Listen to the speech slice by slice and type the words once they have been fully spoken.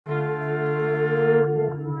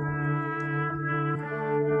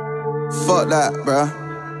Fuck that, bruh.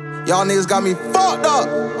 Y'all niggas got me fucked up.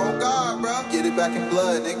 Oh God, bruh. Get it back in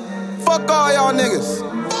blood, nigga. Fuck all y'all niggas.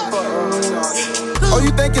 Oh,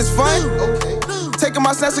 you think it's fun? Okay. Taking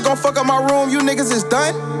my snacks and gon' fuck up my room, you niggas is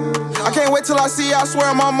done? I can't wait till I see you, I swear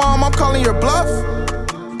on my mom, I'm calling your bluff.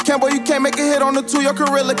 Boy, you can't make a hit on the two, your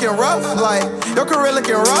career looking rough. Like, your career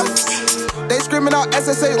looking rough. They screaming out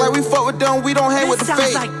SSA like we fuck with them, we don't hang with the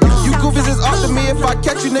fake. You goofies is up to me, if I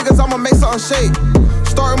catch you niggas, I'ma make something shake.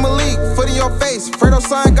 Starting Malik, foot in your face, Fredo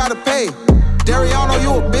son gotta pay. Dariano,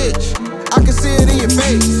 you a bitch, I can see it in your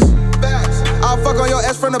face. I'll fuck on your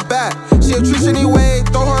ass from the back. She a treat anyway,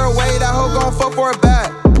 throw her away, that hoe gon' fuck for her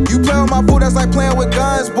back. You play with my food, that's like playing with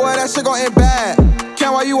guns, boy, that shit gon' end bad.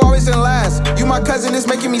 Can't why you always in last, you my cousin, it's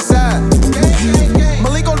making me sad.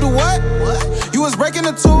 Malik gon' do what? You was breaking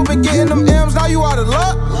the tube and getting them M's, now you out of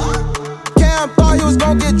luck. Cam thought he was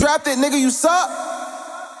gon' get drafted, nigga, you suck.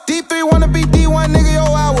 D3 wanna be D1, nigga, yo,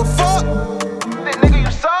 I would fuck. Nigga,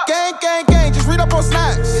 you suck. Gang, gang, gang, just read up on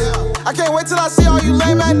snacks. I can't wait till I see all you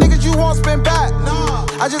lame ass niggas you won't spin back.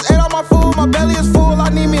 I just ate all my food, my belly is full, I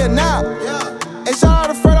need me a nap. And shout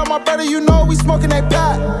out to Fredo, my brother, you know we smoking that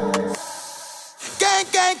pack. Gang,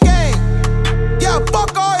 gang, gang. Yeah,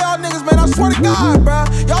 fuck all y'all niggas, man, I swear to God,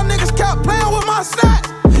 bruh. Y'all niggas kept playing with my snacks.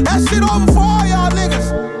 That shit over for all y'all niggas.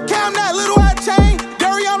 Cam that little ass chain,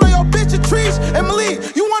 Dariano, your bitch, Atrice, and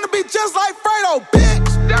Malik, you wanna be just like Fredo, bitch.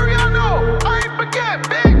 Dariano, I ain't forget,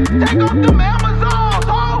 bitch. Take off them Amazons,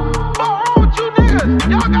 ho. Fuck wrong with you niggas.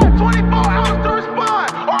 Y'all got 24 hours to respond,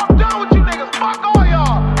 or I'm done with you niggas. Fuck all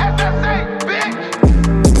y'all. SSA, bitch.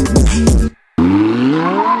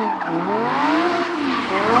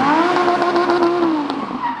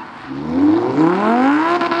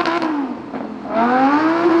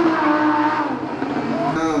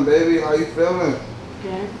 Baby, how you feeling?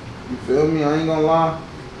 Good. You feel me? I ain't gonna lie.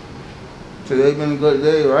 Today been a good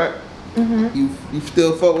day, right? You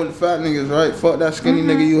still fuck with the fat niggas, right? Fuck that skinny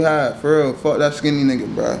nigga you had, for real. Fuck that skinny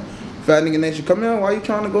nigga, bro. Fat nigga nation, come here. Why you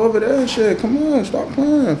trying to go over there and shit? Come on, stop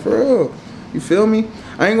playing, for real. You feel me?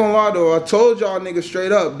 I ain't gonna lie though. I told y'all niggas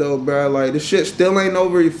straight up though, bro. Like this shit still ain't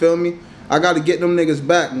over. You feel me? I got to get them niggas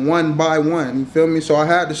back one by one. You feel me? So I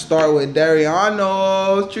had to start with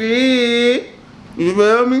Dariano Street. You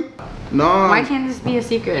feel me? Nah. Why can't this be a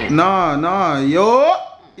secret? Nah, yo.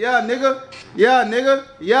 Yeah, nigga. Yeah, nigga.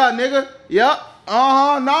 Yeah, nigga. Yep.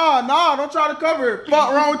 Nah, don't try to cover it.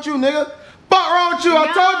 Fuck wrong with you, nigga. Fuck wrong with you. I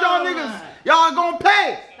told y'all niggas, y'all gonna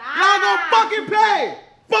pay. Y'all gonna fucking pay.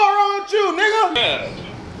 Fuck wrong with you, nigga.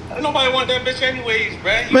 Yeah. Nobody want that bitch anyways,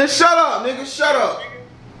 bruh. Man, shut up, nigga. Shut up.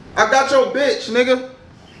 I got your bitch, nigga.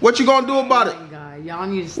 What you gonna do about it? Oh my God, y'all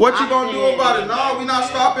need to stop. What you gonna do about it? No, we not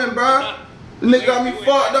stopping, bruh. The nigga got me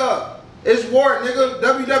fucked up. It's war, nigga.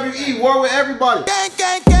 WWE, war with everybody. Gang,